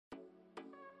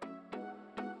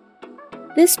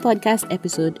This podcast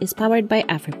episode is powered by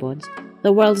AfriPods,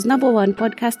 the world's #1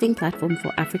 podcasting platform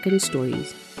for African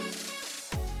stories.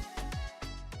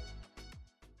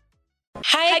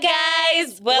 Hi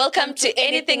guys, welcome to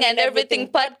Anything and Everything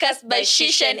podcast by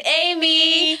Shish and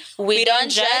Amy. We don't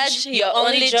judge, your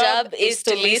only job is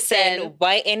to listen.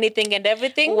 Why anything and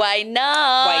everything? Why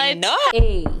not? Why not?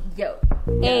 Hey, yo.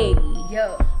 Hey,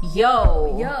 Yo.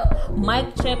 yo. Yo.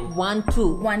 Mic check 1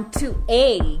 2. 1, 2.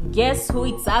 Hey, guess who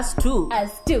it's us too?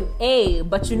 Us 2. Hey,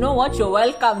 but you know what? You're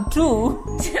welcome too.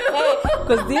 Hey,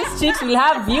 because this chicks will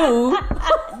have you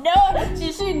No,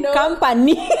 Shishi, no.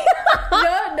 company.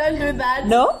 No, don't do that.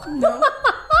 No? No.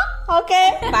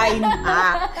 Okay, fine.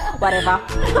 Whatever.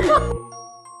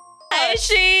 Hi,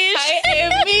 Shish. Hi,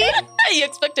 Amy. You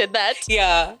expected that?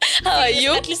 Yeah. How are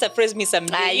you? At least surprise me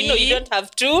someday. Aye. You know, you don't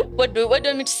have to. What do you want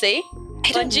me to say?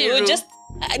 I don't know. Wanjiru. Just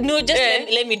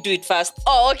let me do it first.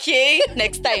 Oh, okay.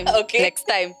 Next time. Okay. Next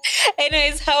time.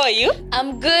 Anyways, how are you?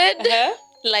 I'm good. Uh-huh.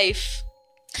 Life.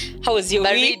 How was your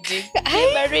week?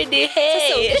 Baridi.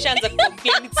 Hey. So Shanza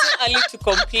complain. It's so early to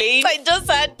complain. I just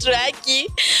had Draki.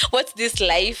 What's this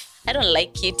life? I don't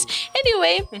like it.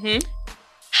 Anyway,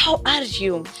 how are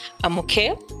you? I'm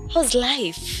okay. How's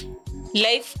life?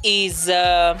 Life is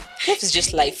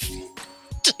just life.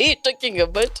 What are you talking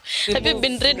about? We Have you move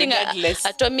been reading regardless.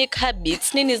 Atomic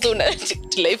Habits? Nini zuna?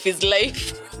 Life is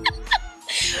life.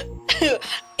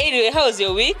 Anyway, how was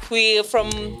your week? We from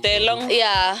the long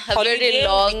Yeah, a very holiday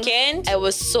long weekend. I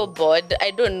was so bored.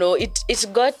 I don't know. It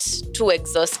got too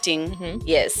exhausting.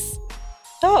 Yes.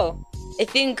 Oh, I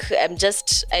think I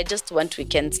just want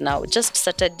weekends now. Just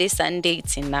Saturday, Sunday,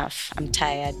 it's enough. I'm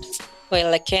tired.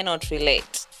 well, I cannot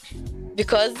relate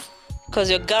Because because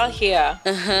your girl here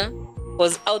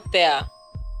was out there.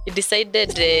 you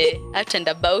decided out and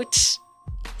about.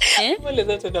 Eh? What is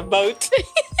that about?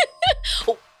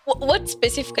 What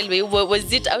specifically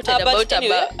was it out and But about?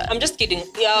 anyway, I'm just kidding.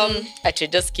 Actually,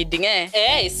 just kidding,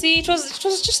 eh? See, it was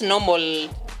just normal.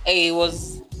 I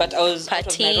was out of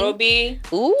Partying. Nairobi.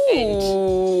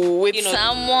 Ooh, with You know,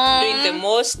 someone doing the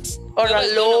most. or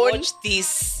Whoever's gonna alone. Watch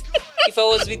this. If I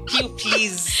was with you,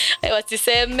 please. If I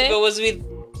Wasiseme. was with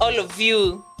all of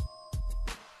you,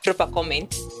 drop a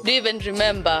comment. Do you even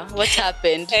remember what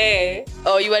happened? Hey.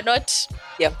 Oh, you were not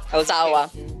Yeah, I was sour.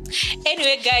 okay.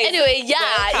 Anyway, guys. Anyway, yeah,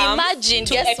 welcome imagine,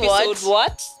 to guess episode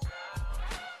what?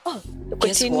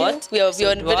 Guess Continue. what? We are on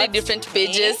Episode very what? different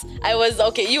pages. I was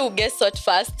okay. You guess what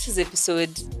first? This is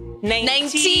episode 19.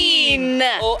 19.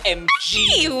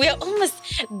 OMG. We are almost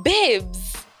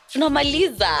babes.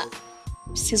 Tunamaliza.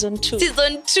 Season 2.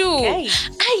 Season 2. Hey.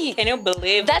 Ay, Can you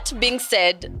believe? that being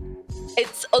said,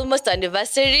 it's almost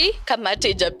anniversary. Kama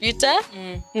Peter.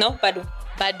 No, bado.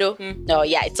 Bado. No,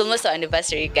 yeah, it's almost our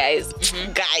anniversary, guys.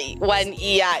 Guy, 1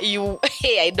 year.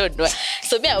 Hey, I don't know.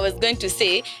 So me, I was going to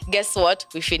say, guess what?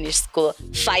 We finished school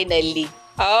finally.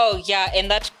 Oh, yeah, and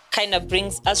that kind of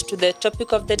brings us to the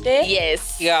topic of the day.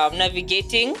 Yes. Yeah,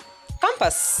 navigating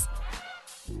campus.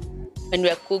 When we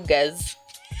are cougars.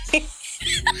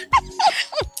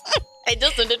 I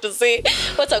just wanted to say,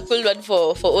 what's a cool one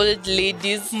for old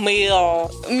ladies? Meal.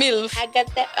 MILF. I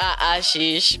got that.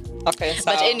 Shish. Okay, so.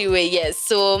 But anyway, yes.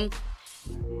 So,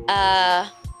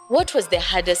 what was the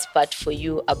hardest part for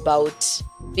you about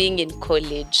being in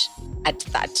college at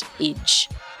that age?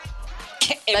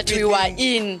 That we were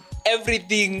in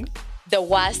Everything. the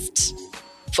worst.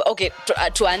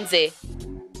 Tuanze.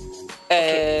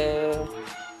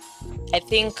 I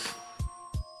think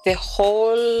the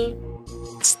whole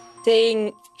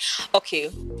staying. Okay,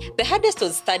 the hardest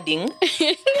was studying,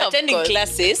 attending course.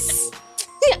 classes.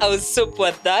 I was so poor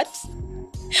at that.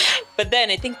 But then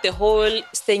I think the whole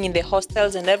staying in the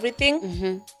hostels and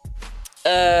everything.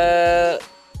 Yeah,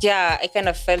 I kind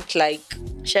of felt like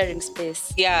Sharing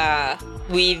space.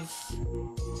 with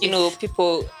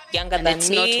people younger And than it's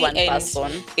me. not one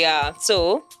person. Yeah,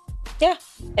 so yeah,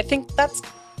 I think that's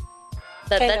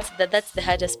That's the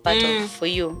hardest part for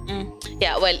you.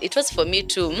 Yeah, well, it was for me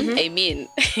too. I mean,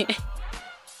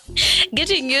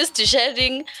 getting used to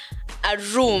sharing a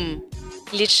room,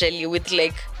 literally, with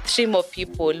like 3 more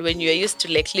people when you are used to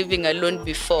like living alone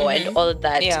before and all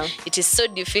that. Yeah. It is so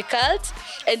difficult.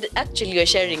 And actually, you're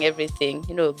sharing everything,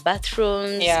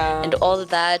 bathrooms and all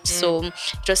that. So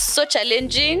it was so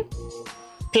challenging.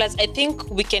 Plus, I think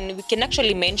we can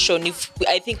actually mention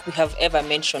I think we have ever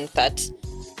mentioned that.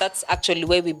 That's actually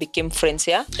where we became friends,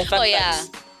 yeah? The fact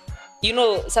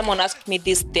that, someone asked me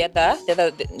this the other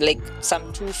like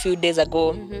some few days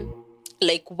ago,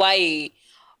 like why,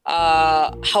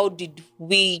 how did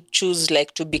we choose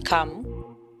like to become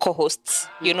co-hosts,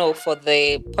 for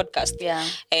the podcast? Yeah.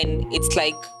 And it's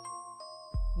like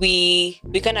we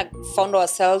kind of found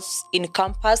ourselves in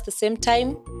campus the same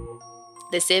time,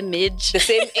 the same age.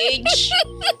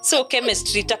 So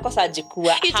chemistry itakosaje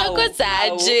kuwa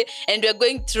itakosaje, and we're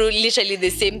going through literally the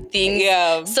same thing.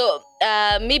 Yeah. So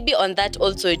maybe on that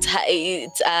also it's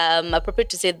appropriate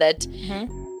to say that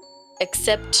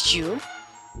except you,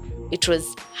 it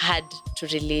was hard to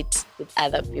relate with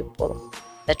other people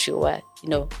that we were,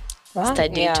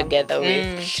 studying together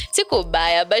with.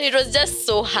 Sikubaya, but it was just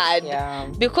so hard. Yeah.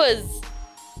 Because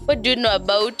what do you know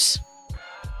about,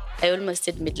 I almost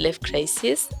said midlife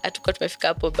crisis. Hatukuwa tumefika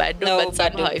hapo bado, but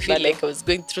somehow I feel like I was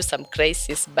going through some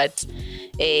crisis, but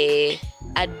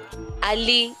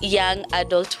early young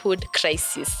adulthood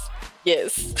crisis.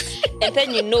 Yes. And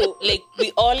then like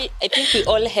I think we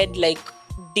all had like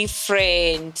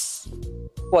different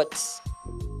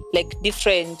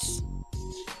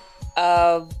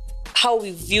how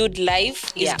we viewed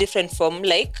life is different from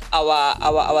like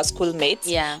our schoolmates.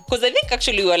 Yeah. Because I think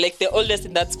actually we were like the oldest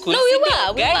in that school. No, we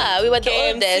were the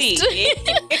KMC. oldest.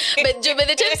 But by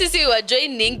the time we were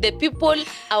joining, the people,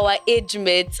 our age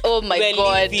mates, oh my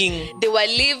God. Leaving. They were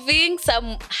leaving,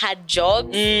 some had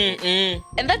jobs.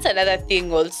 And that's another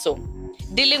thing also.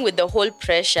 Dealing with the whole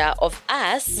pressure of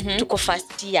us to go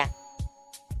first year.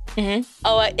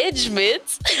 Our age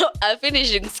mates are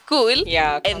finishing school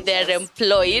and they're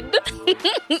employed.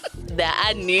 They're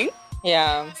earning.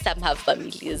 Yeah. Some have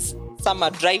families. Some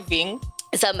are driving.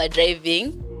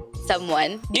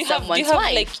 Someone. Do you have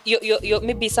like your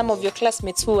maybe some of your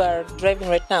classmates who are driving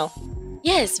right now?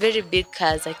 Yes, very big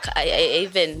cars. I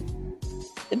even.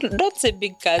 Don't say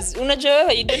big cars.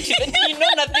 Unajua, you don't even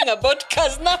know nothing about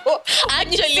cars now.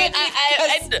 Actually,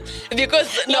 I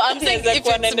because I'm saying if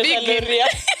it's big.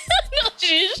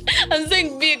 No, I'm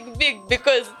saying big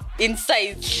because in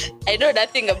size. I know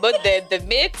nothing about the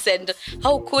makes and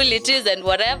how cool it is and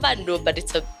whatever. No, but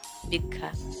it's a big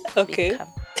car. Okay. Big car.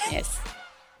 Yes.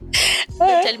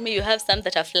 Don't tell me you have some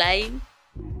that are flying.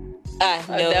 No.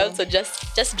 They're also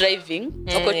just driving.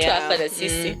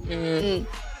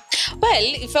 Well,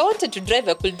 if I wanted to drive,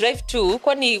 I could drive too.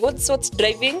 Kwani, what's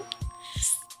driving?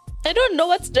 I don't know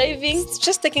what's driving. It's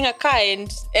just taking a car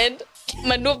and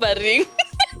maneuvering.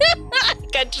 I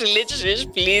can't relate to this,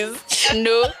 please.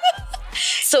 No.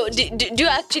 So, do you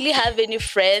actually have any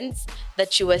friends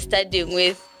that you were studying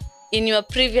with in your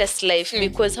previous life?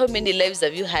 Because how many lives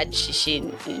have you had, Shishi,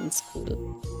 in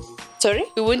school? Sorry?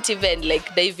 We won't even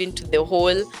dive into the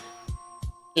whole,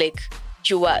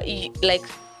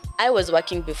 I was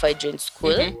working before I joined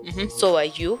school. So are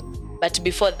you. But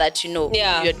before that, you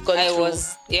had gone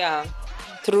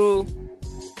through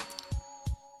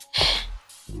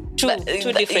two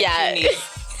different unis.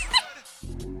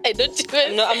 I don't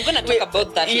even. No, I'm gonna talk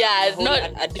about that. Yeah,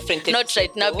 a different episode. Not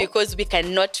right now because we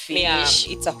cannot finish.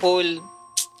 Yeah, it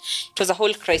was a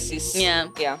whole crisis. Yeah.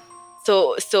 Yeah.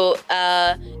 So,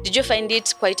 did you find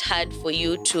it quite hard for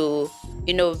you to,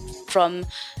 from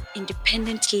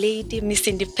independent lady, Miss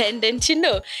Independent,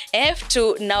 have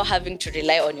to now having to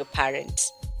rely on your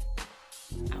parents?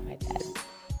 Oh my God.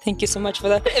 Thank you so much for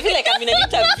that. I feel like I'm in an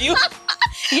interview.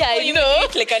 Yeah, I know.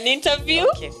 Like an interview.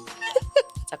 Okay.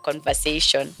 It's a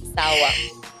conversation. Sawa.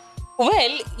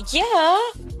 Well, yeah.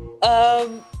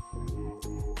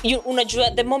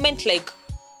 Unajua, the moment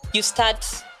you start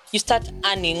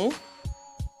earning,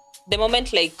 the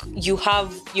moment you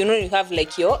have your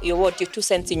 2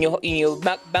 cents in your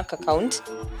bank account,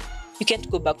 you can't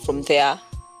go back from there.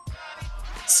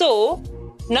 So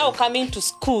now coming to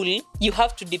school, you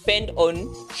have to depend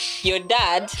on your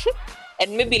dad,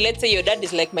 and maybe let's say your dad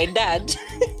is like my dad.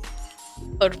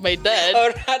 Or my dad.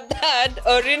 Or her dad,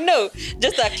 or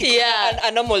just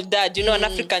a normal dad, an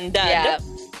African dad. Yeah.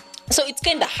 So it's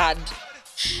kind of hard.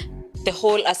 The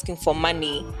whole asking for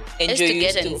money. I used to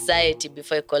get anxiety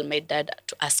before I call my dad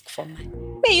to ask for money.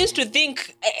 I used to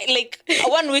think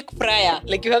 1 week prior.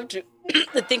 You have to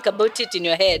think about it in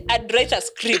your head. I'd write a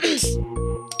script.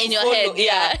 In your head,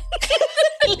 yeah.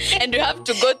 And you have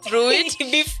to go through it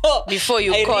before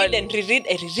you call. I reread.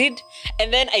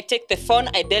 And then I take the phone,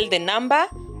 I dial the number,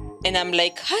 and I'm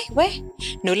like, hi, where?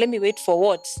 No, let me wait for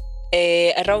what?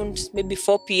 Around maybe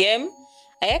 4 p.m.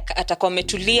 Atakuwa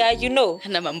ametulia,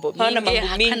 Hana mambo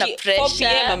mingi, hana pressure. 4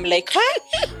 p.m. I'm like, hi.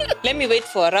 Let me wait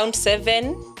for around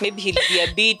 7. Maybe he'll be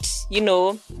a bit,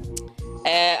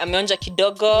 ameonja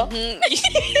kidogo.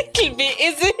 He'll be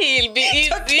easy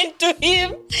talking to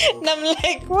him. And I'm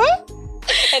like, what?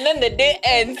 And then the day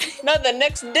ends. Now the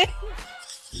next day.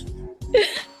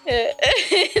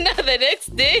 Now the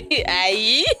next day,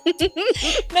 aye. No,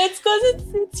 it's because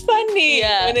it's funny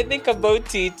when I think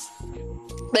about it.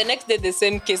 The next day, the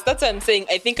same case. That's what I'm saying.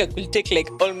 I think I could take like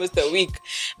almost a week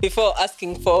before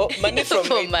asking for money from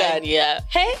my dad. Yeah.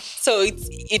 Hey, so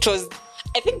it was.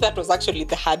 I think that was actually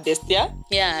the hardest. Yeah.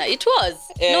 Yeah, it was.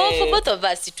 No, for both of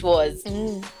us, it was.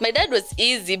 My dad was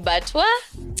easy, but what?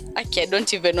 Okay, I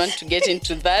don't even want to get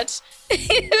into that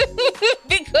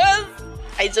because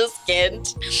I just can't.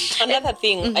 Another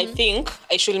thing I think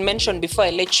I should mention before I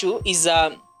let you is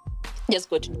just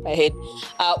got into my head.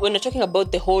 When we're talking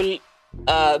about the whole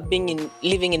living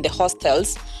in the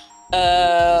hostels,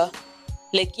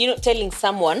 like telling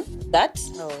someone that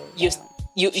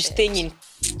you're staying in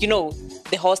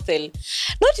the hostel.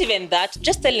 Not even that,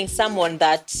 just telling someone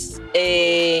that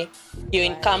you're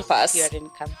in campus. You're in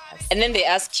campus. And then they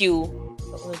ask you,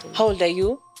 how old are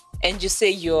you? And you say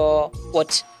you're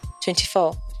what?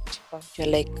 24. You're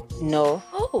like, no.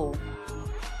 Oh,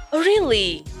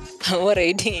 really? What are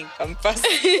you doing in campus?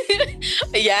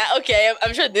 Yeah, okay.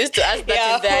 I'm sure they used to ask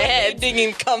that in their head. What are you doing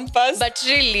in campus? But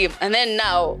really, and then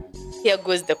now, here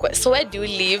goes the question. So where do you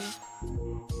live?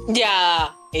 Yeah.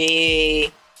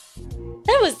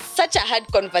 That was such a hard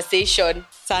conversation.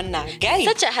 Sana, guy.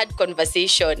 Such a hard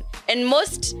conversation. And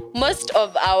most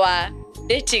of our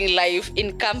dating life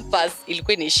in campus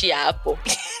ilikuwa inaishia hapo.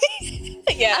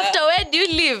 Yeah. After, where do you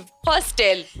live?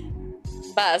 Hostel.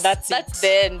 Bas, that's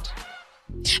the end.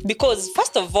 Because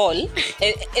first of all,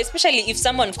 especially if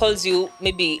someone calls you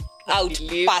maybe out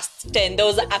past 10, there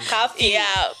was a curfew.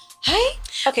 Yeah. Hi?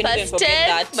 Okay, Past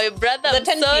 10, my brother, the I'm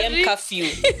 10 sorry. p.m. curfew.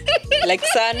 Like,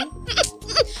 son,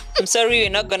 I'm sorry we're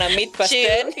not gonna meet past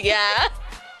 10. Yeah.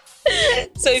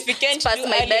 So if you can't past do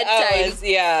my early bedtime. hours,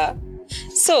 yeah.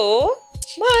 So,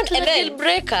 man, And then deal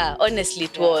breaker, honestly,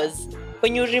 it was.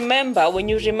 When you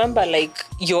remember like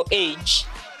your age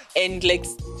and like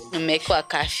Umekuwa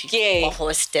kafi. Yeah. Kwa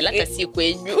hostel, hata si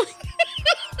kwenyu.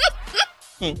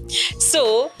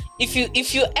 So, if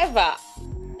you ever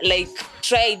like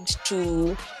tried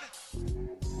to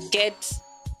get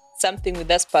something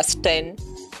with us past 10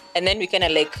 and then we kind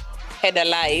of like had a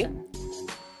lie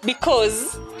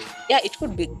because it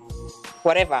could be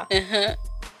whatever.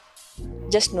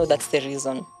 Just know that's the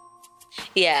reason.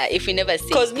 Yeah, if we never see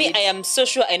because me, I am so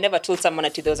sure I never told someone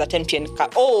until there was a 10 p.m. car.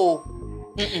 Oh,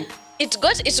 it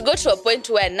got to a point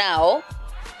where now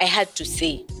I had to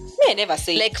say. Me, I never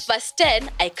say. Like past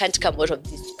 10, I can't come out of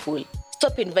this school.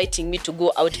 Stop inviting me to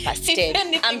go out past 10.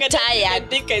 I'm tired. I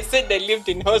think I said I lived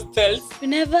in hostels. You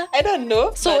never? I don't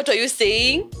know. So what are you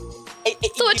saying?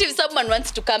 So what if someone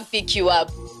wants to come pick you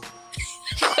up?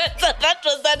 That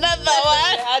was another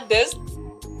one. The hardest.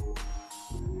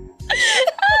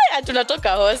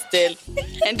 Tunatoka hostel.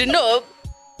 And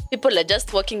people are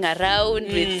just walking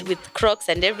around with Crocs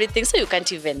and everything. So you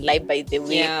can't even lie, by the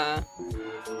way. Yeah.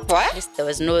 What? At least there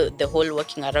was the whole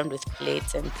walking around with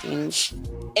plates and things.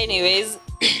 Anyways,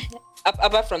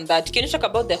 apart from that, can you talk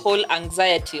about the whole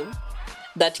anxiety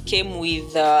that came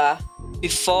with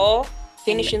before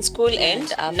finishing school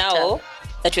and now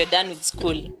that we're done with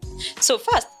school? So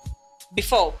first,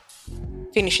 before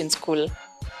finishing school,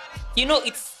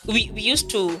 we used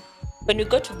to, when we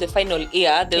got to the final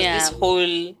year, there was this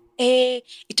whole,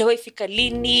 itawai fika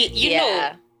lini, you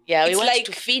know. Yeah, we it's want like,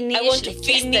 to finish. I want to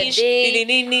finish.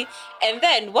 And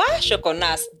then, shock on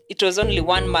us. It was only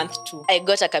 1 month too. I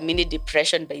got a mini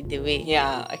depression, by the way.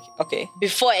 Yeah, okay.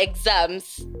 Before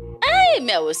exams,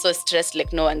 I was so stressed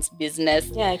like no one's business.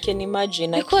 Yeah, I can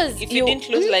imagine. Because if you didn't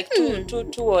lose like two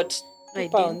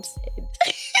pounds.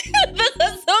 There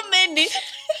are so many.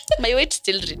 My weight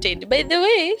still retained. By the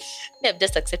way, I've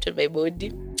just accepted my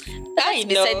body. That's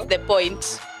besides the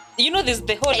point. There's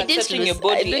the whole accepting your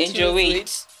body and your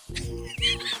weight.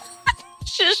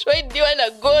 Shush, why do you want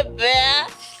to go there?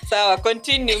 So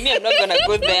continue. Me, I'm not going to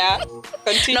go there.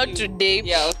 Continue. Not today.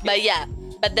 Yeah, okay.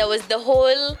 But there was the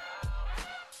whole,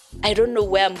 I don't know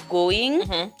where I'm going,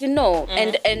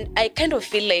 and I kind of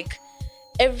feel like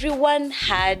everyone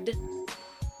had,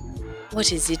 what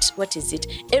is it?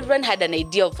 Everyone had an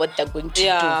idea of what they're going to do.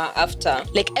 Yeah, after.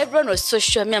 Like everyone was so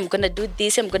sure, I'm going to do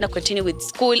this, I'm going to continue with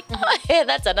school. Hey,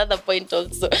 that's another point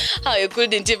also. How you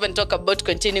couldn't even talk about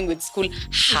continuing with school.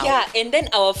 How? Yeah, and then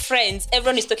our friends,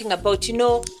 everyone is talking about, I'm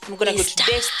going to go to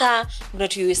Desta, I'm going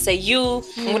to USIU,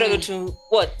 I'm going to go to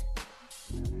what?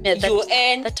 Yeah,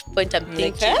 UN. That point I'm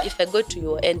thinking, if I go to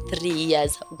UN 3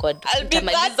 years, God, I'll be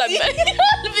 30. I'll be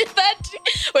 30.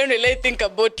 When will I think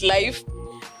about life?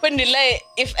 When will I,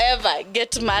 if ever,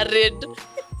 get married?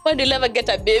 When will I ever get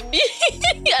a baby?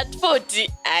 At 40.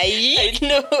 I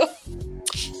know.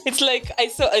 It's like I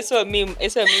saw a meme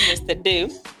yesterday.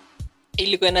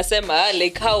 Ilikuwa inasema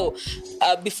like how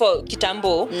before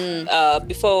kitambo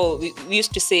before we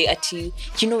used to say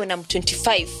when I'm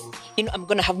 25 I'm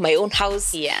gonna have my own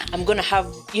house. Yeah. I'm gonna have,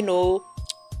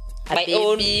 my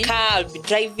own car. I'll be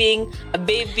driving a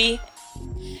baby.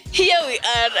 Here we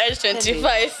are at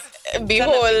 25.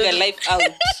 Behold, trying to figure life out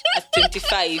at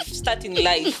 25, starting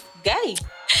life, guy.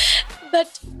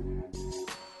 But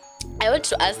I want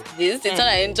to ask this. It's not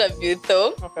an interview,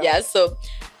 though. Okay. Yeah. So,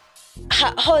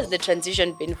 how has the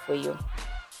transition been for you?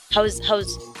 How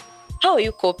are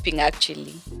you coping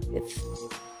actually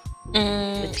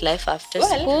with life after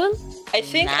school? I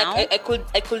think Now?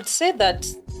 I could say that.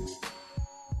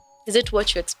 Is it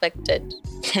what you expected?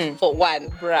 For one,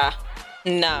 Bruh,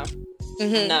 nah.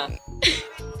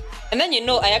 And then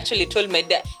I actually told my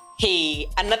dad, hey,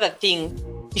 another thing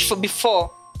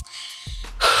before.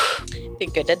 I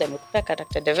think your dad amekupa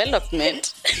character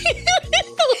development.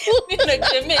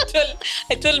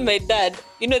 I told my dad,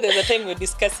 there's a time we were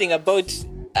discussing about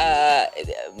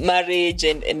marriage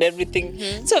and everything.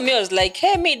 So me, I was like,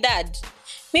 hey, me dad,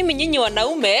 mimi nyinyi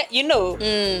wanaume,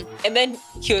 And then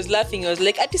he was laughing. He was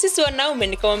like, ati sisi wanaume.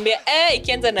 Nikamwambia,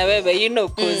 ikianza na wewe,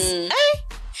 cause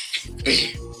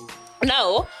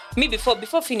now me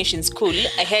before finishing school,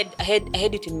 I had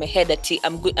it in my head that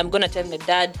I'm gonna tell my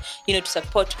dad, to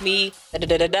support me, like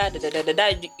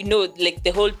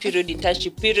the whole period,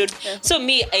 internship period. Yeah. So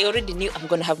me, I already knew I'm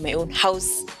gonna have my own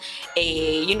house.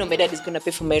 My dad is gonna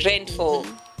pay for my rent for.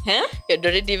 Huh? You'd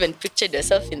already even pictured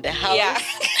yourself in the house. Yeah.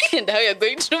 And how you're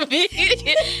going to be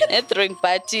throwing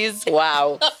parties.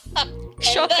 Wow.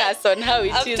 Shock us on how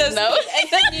it is now. And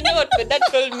then you know what my dad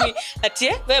told me?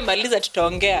 Where Maliza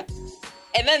tutaongea.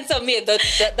 And then so me,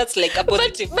 that's like a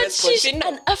positive response. But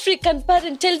an African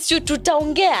parent tells you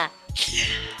tutaongea.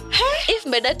 If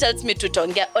my dad tells me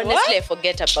tutaongea, honestly, I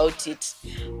forget about it.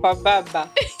 Baba.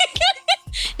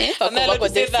 I'm not allowed to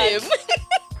say that.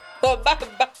 Baba.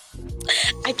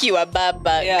 Akiwa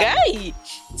baba. Yeah. Guy.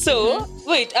 So,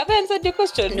 wait, have I answered your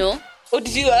question? No. Or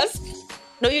did you ask?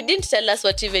 No, you didn't tell us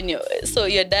what even your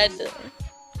dad...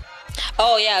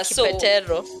 Oh, yeah. So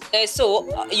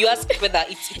you asked whether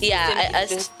it's yeah, I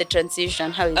asked the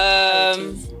transition. How it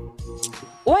is.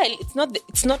 Well,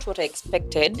 it's not what I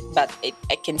expected, but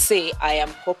I can say I am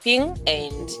coping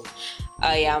and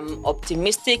I am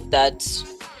optimistic that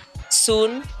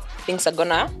soon things are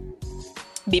gonna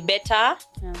be better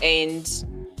and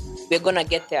we're gonna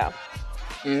get there.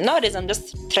 Nowadays, I'm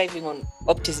just thriving on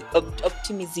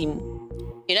optimism.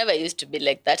 You never used to be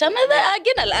like that.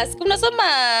 Again, I'll ask.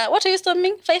 What are you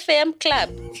storming? 5 a.m. club.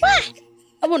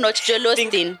 I'm not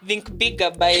Jolostin. Think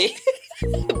bigger by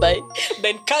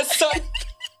Ben Carson.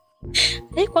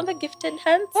 Hey, kwanga gifted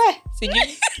hands.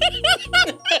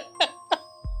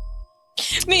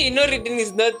 Me, reading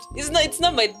is not. It's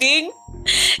not my thing.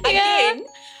 Again,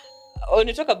 when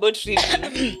you talk about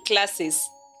reading classes.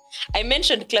 I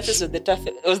mentioned classes was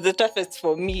the toughest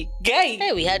for me. Guy.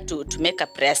 Hey, we had to make a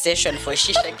prayer session for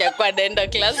Shisha Kyakwa Denda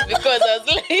class because I was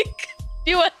like,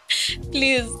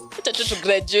 please, to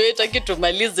graduate, to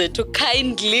malize, to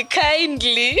kindly.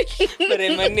 But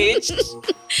I managed.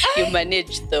 You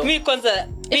managed though. Me,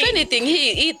 if anything,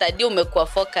 he thadi umekuwa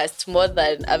focused more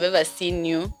than I've ever seen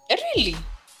you. Really?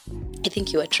 I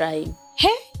think you were trying.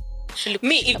 Hey?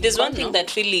 Me, if there's one thing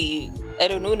that really, I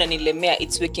don't know, nanilemea,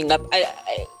 it's waking up.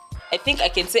 I think I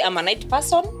can say I'm a night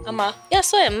person. Yeah,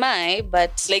 so am I,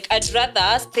 but... Like, I'd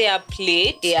rather stay up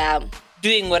late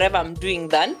doing whatever I'm doing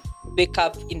than wake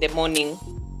up in the morning.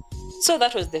 So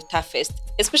that was the toughest.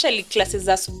 Especially classes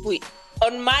asubuhi.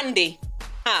 On Monday.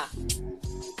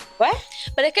 What?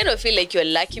 But I kind of feel like you're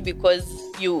lucky because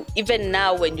you, even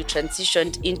now when you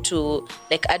transitioned into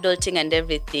like adulting and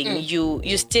everything,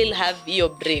 you still have your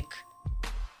break.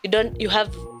 You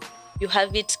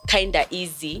have it kind of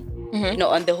easy,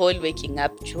 on the whole waking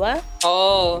up. Chua.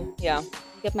 Oh, yeah.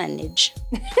 You manage.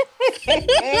 Well,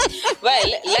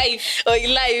 life. Oh,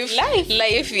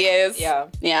 life, yes. Yeah.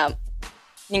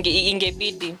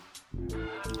 Ingebidi.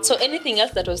 So anything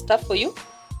else that was tough for you?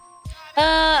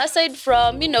 Aside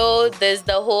from, there's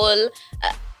the whole...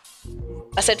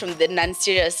 aside from the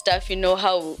non-serious stuff,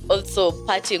 how also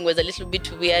partying was a little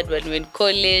bit weird when we were in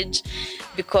college,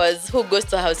 because who goes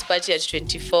to a house party at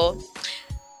 24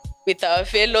 with our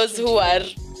fellows who are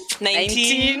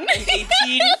 19 and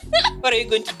 18? What are you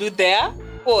going to do there?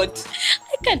 What?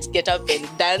 I can't get up and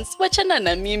dance. Wachana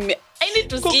na mimi. I need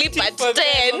to sleep at 10.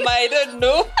 I don't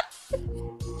know.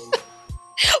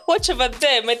 Watch over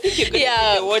them. I think you're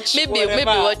going to watch maybe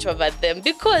watch over them,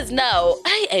 because now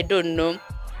I don't know.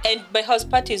 And by house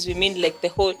parties we mean like the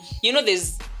whole,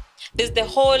 there's the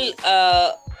whole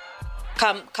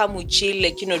come we chill,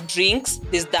 like, drinks.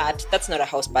 There's that's not a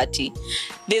house party.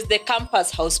 There's the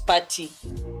campus house party.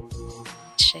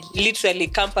 Literally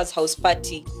campus house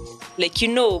party. like,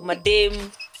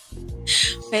 madam.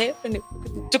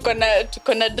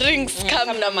 tuko na drinks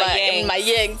come na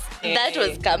mayengs. That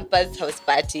was campus house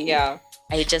party. Yeah.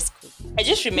 I just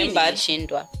remembered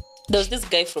there was this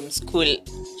guy from school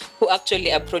who actually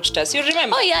approached us. You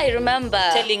remember? Oh yeah, I remember.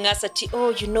 Telling us that,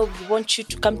 we want you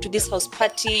to come to this house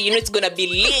party. It's gonna be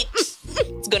lit.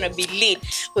 It's gonna be lit.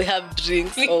 We have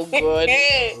drinks. Oh God.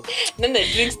 Then the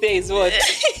drinks there is what?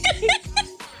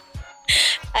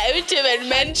 I haven't even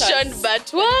mentioned, but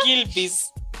what?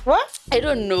 Gilbis. What? I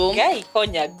don't know. Guy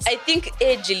cognacs. I think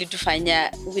age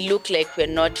ilitufanya we look like we're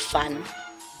not fun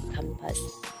campus.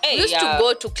 Hey, we used to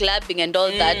go to clubbing and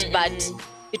all that, but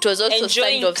it was also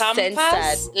enjoying kind of campus,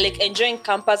 censored. like enjoying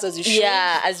campus as you should.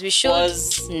 Yeah, as we should.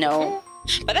 No.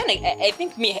 But then I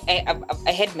think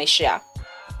I had my share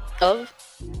Of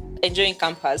enjoying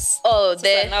campus. Oh, So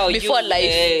there now before you,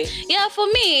 life. Yeah, for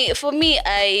me,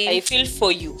 I feel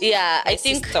for you. yeah, my I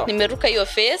think sister. nimeruka your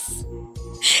face.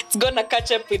 It's gonna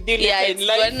catch up with you Yeah, later it's in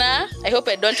life. gonna. I hope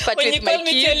I don't part When with you my call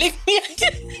me kids. telling me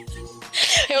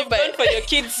you've gone for your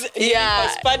kids'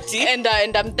 first party. And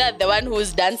I'm the one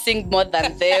who's dancing more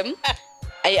than them.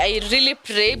 I really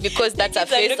pray because that's a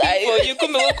Kids are face looking for you.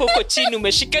 Kumbe wako uko chini,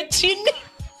 umeshika chini.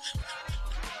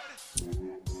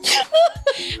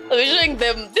 I'm showing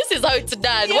them, this is how it's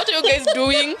done. What are you guys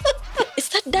doing? Is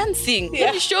that dancing? Yeah.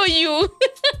 Let me show you.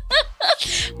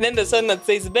 Then the song that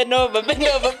says, bend over, bend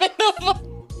over, bend over.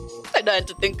 I don't want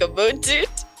to think about it.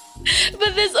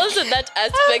 But there's also that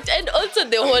aspect and also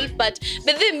the whole part.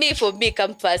 But then for me,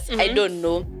 campus, I don't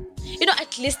know.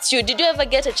 At least did you ever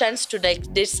get a chance to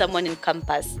date someone in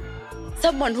campus?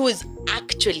 Someone who is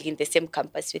actually in the same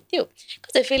campus with you?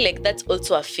 Because I feel like that's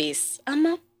also a phase.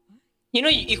 Amma?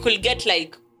 You could get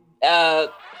like, I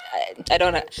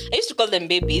don't know. I used to call them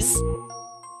babies.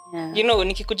 Yeah.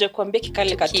 Nikikuja kuambia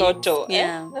kikale katoto.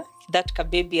 Yeah. That ka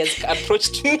baby has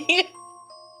approached me.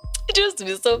 It used to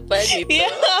be so funny. Yeah.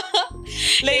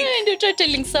 Like, And you try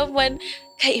telling someone,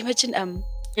 can you imagine I'm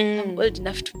old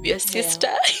enough to be your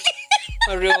sister?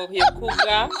 or your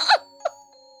cougar.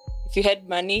 If you had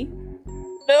money.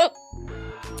 No.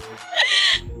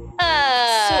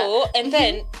 So, and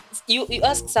then you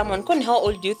ask someone, Kon, how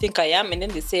old do you think I am? And then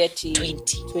they say 20.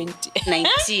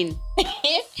 19.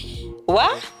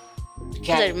 What?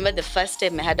 Because I remember the first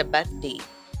time I had a birthday.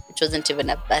 It wasn't even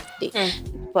a birthday.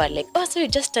 People were like, oh, so you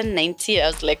just turned 19. I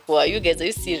was like, wow, you guys, are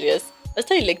you serious? I was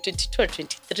telling like 22 or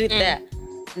 23 there.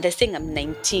 And they're saying I'm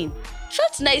 19.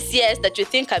 Felt nice, yes, that you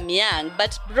think I'm young.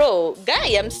 But bro,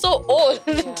 guy, I'm so old.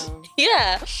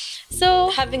 Yeah. So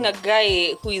having a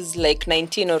guy who is like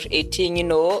 19 or 18,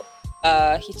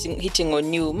 hitting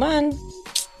on you, man.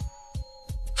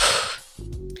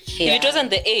 If it wasn't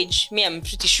the age, me, I'm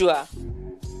pretty sure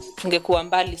tungekuwa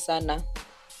mbali sana.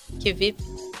 Kivipi?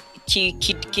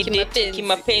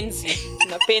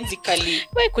 Kimapenzi kali.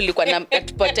 Wewe kulikuwa na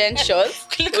potential.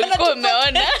 Ulikuwa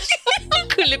umeona?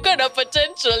 Kulikuwa na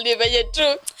potential ni venye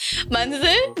tu.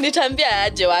 Manze, nitambia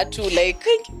aje watu like,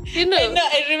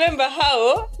 I remember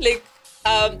how like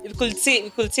you could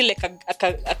see like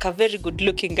a very good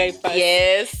looking guy pass.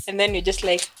 Yes. And then you're just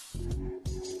like,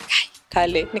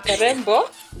 Kale, ni karembo.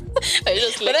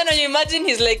 But then when you imagine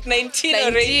he's like 19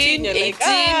 or 18, you're like,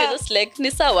 you're just like, ni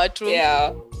sawa tu.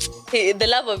 Yeah. The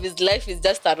love of his life is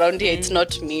just around here. It's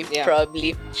not me,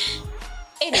 probably.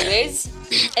 Anyways,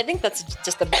 I think that's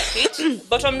just about it.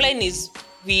 Bottom line is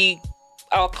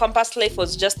our campus life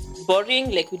was just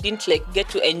boring. Like we didn't get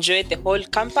to enjoy the whole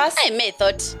campus. I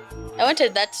thought I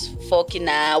wanted that for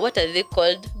kina, what are they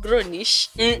called? Grownish.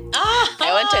 I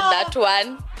wanted that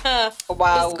one.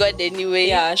 Wow. It's God anyway.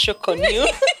 Yeah, shock on you.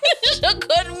 Shock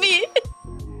on me.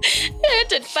 I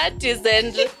wanted parties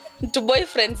and to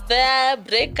boyfriends there,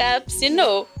 breakups, I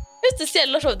used to see a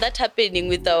lot of that happening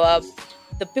with the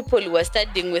people who were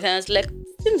studying with, and I was like,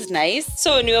 seems nice.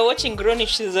 So when you were watching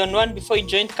Grownish season 1 before you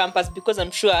joined campus, because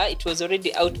I'm sure it was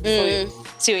already out before you,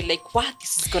 so you're like, what?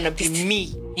 This is gonna be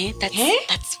me.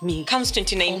 That's me. Comes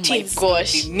 2019. Oh my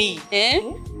gosh. It's gonna be me.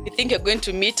 You think you're going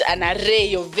to meet an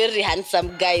array of very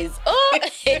handsome guys. Oh,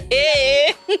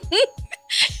 hey.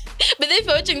 But then if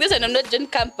you're watching this and I'm not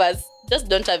joined campus, just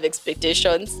don't have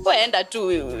expectations. Go and go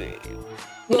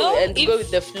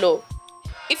with the flow.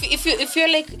 If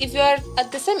you're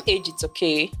at the same age, it's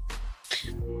okay.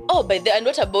 Oh, and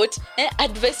what about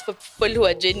advice for people who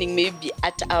are joining maybe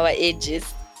at our ages?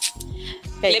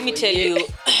 Let me tell you,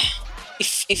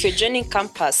 if you're joining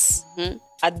campus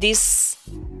at this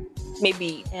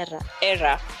maybe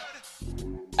era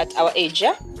at our age,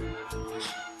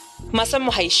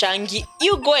 masomo haishangi,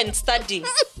 you go and study.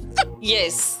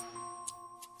 Yes.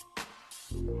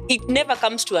 it never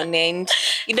comes to an end.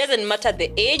 It doesn't matter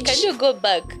the age. Can you go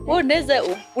back?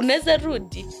 Unaweza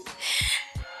rudi?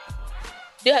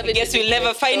 Do you have I guess we'll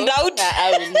never find out.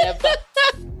 I will never.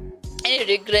 Any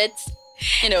regrets?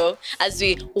 As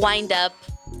we wind up.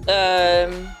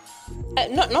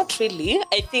 Not really.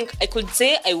 I think I could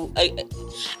say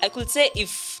I could say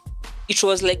if it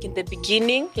was like in the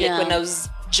beginning, like when I was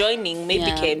joining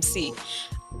maybe KMC,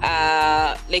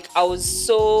 like I was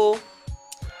so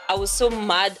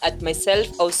mad at myself.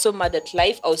 I was so mad at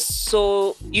life. I was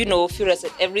so furious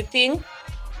at everything.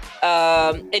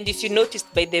 And if you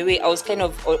noticed, by the way, I was kind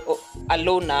of a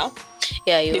loner.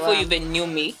 Yeah, before you even knew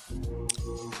me.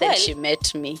 Then she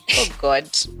met me. Oh God.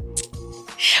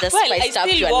 I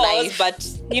still was, but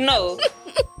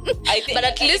but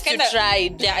at least you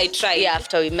tried. Yeah, I tried. Yeah,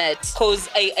 after we met. Because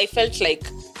I felt like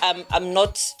I'm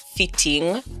not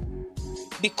fitting,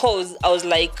 because I was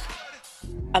like,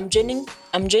 I'm joining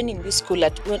this school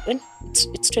at when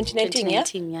it's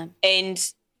 2019, yeah.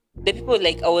 And the people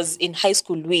like I was in high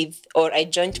school with, or I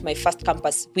joined my first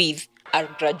campus with, are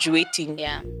graduating.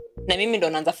 Yeah. Na mimi ndo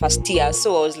naanza first year,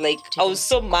 so I was like, I was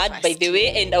so mad, by the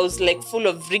way, and I was like full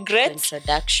of regrets.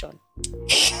 Introduction.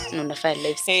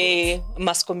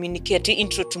 Mass communication,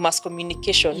 intro to mass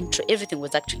communication. Everything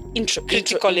was actually intro.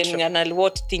 Critical and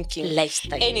analytical thinking.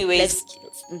 Lifestyle. Anyways, life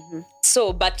skills. Mm-hmm.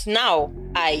 So, but now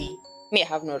I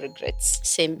have no regrets.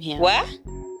 Same here. Where?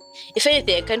 If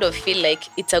anything, I kind of feel like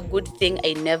it's a good thing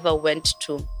I never went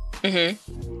to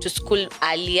school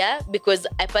earlier, because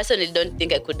I personally don't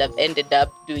think I could have ended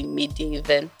up doing media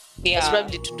even. Yeah. It's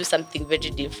probably to do something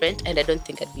very different, and I don't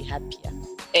think I'd be happier.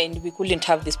 And we couldn't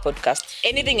have this podcast.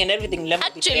 Anything and everything left.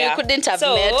 Actually, we couldn't have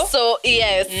met. So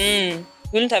yes, we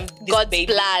wouldn't have this God's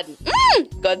baby. plan.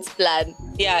 God's plan.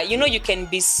 Yeah, you can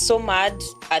be so mad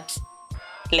at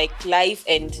like life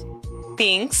and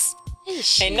things.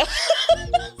 And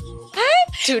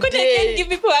Today. Could I can give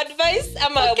people advice?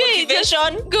 I'm a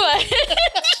motivation. Go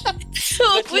ahead. So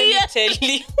but let me tell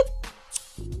you.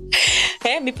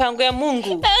 Mipango ya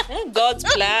Mungu. God's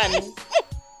plan.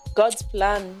 God's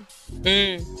plan.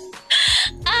 I'm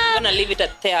gonna leave it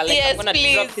at there. Like, yes, I'm gonna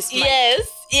please. drop this mic.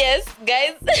 Yes,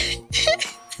 guys.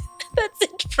 That's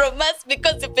it from us,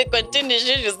 because if we continue,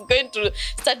 she's going to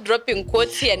start dropping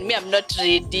quotes here, and me, I'm not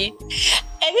ready.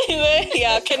 Anyway,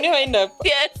 yeah, can you wind up?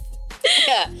 Yes.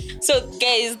 Yeah. So,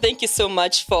 guys, thank you so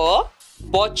much for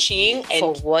watching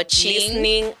and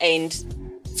listening and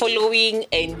following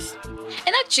and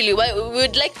actually, we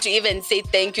would like to even say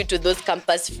thank you to those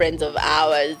campus friends of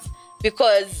ours,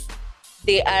 because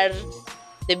they are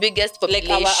the biggest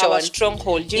population. Like our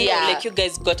stronghold. You know, like you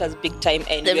guys got us big time,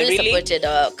 and they really supported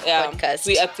our podcast.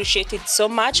 We appreciate it so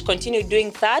much. Continue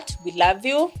doing that. We love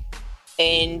you.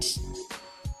 And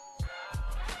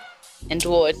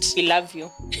what? We love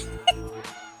you.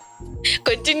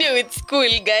 Continue with school,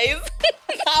 guys.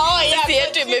 Sisi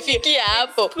yetu imefikia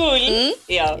hapo. School.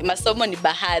 Yeah. Masomo ni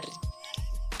bahari.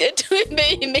 Yetu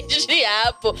imeishia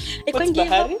hapo. What's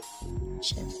bahari?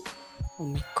 Oh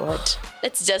my God.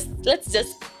 Let's just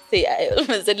say, I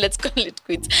almost said let's call it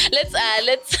quits. Let's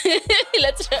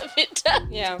wrap it up.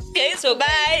 Yeah. Okay, so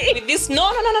bye. With this,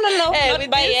 no. Not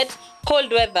bye yet.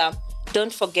 Cold weather.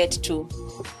 Don't forget to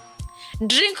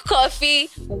drink coffee,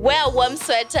 wear a warm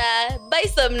sweater, buy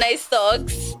some nice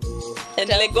socks, and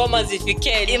legomas if you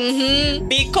can.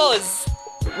 Because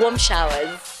warm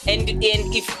showers. And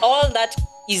if all that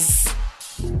is,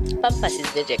 Pampers is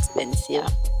very expensive.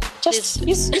 Just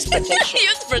use protection.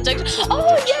 Use protection.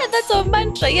 Oh yeah, that's our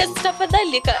mantra. Yes,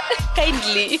 tafadhali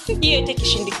kindly. Hiyo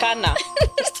itakishindikana.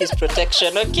 Just use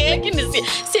protection, okay? Lakini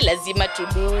si lazima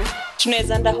tudu.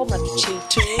 Tunaweza enda home na tuchill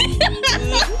tu.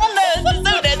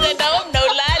 Sasa unaweza enda home na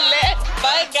ulale.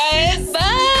 Bye guys.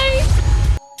 Bye.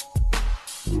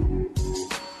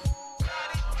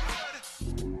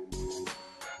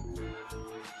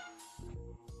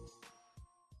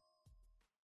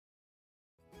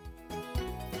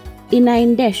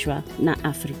 Inaendeshwa na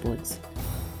Afripods.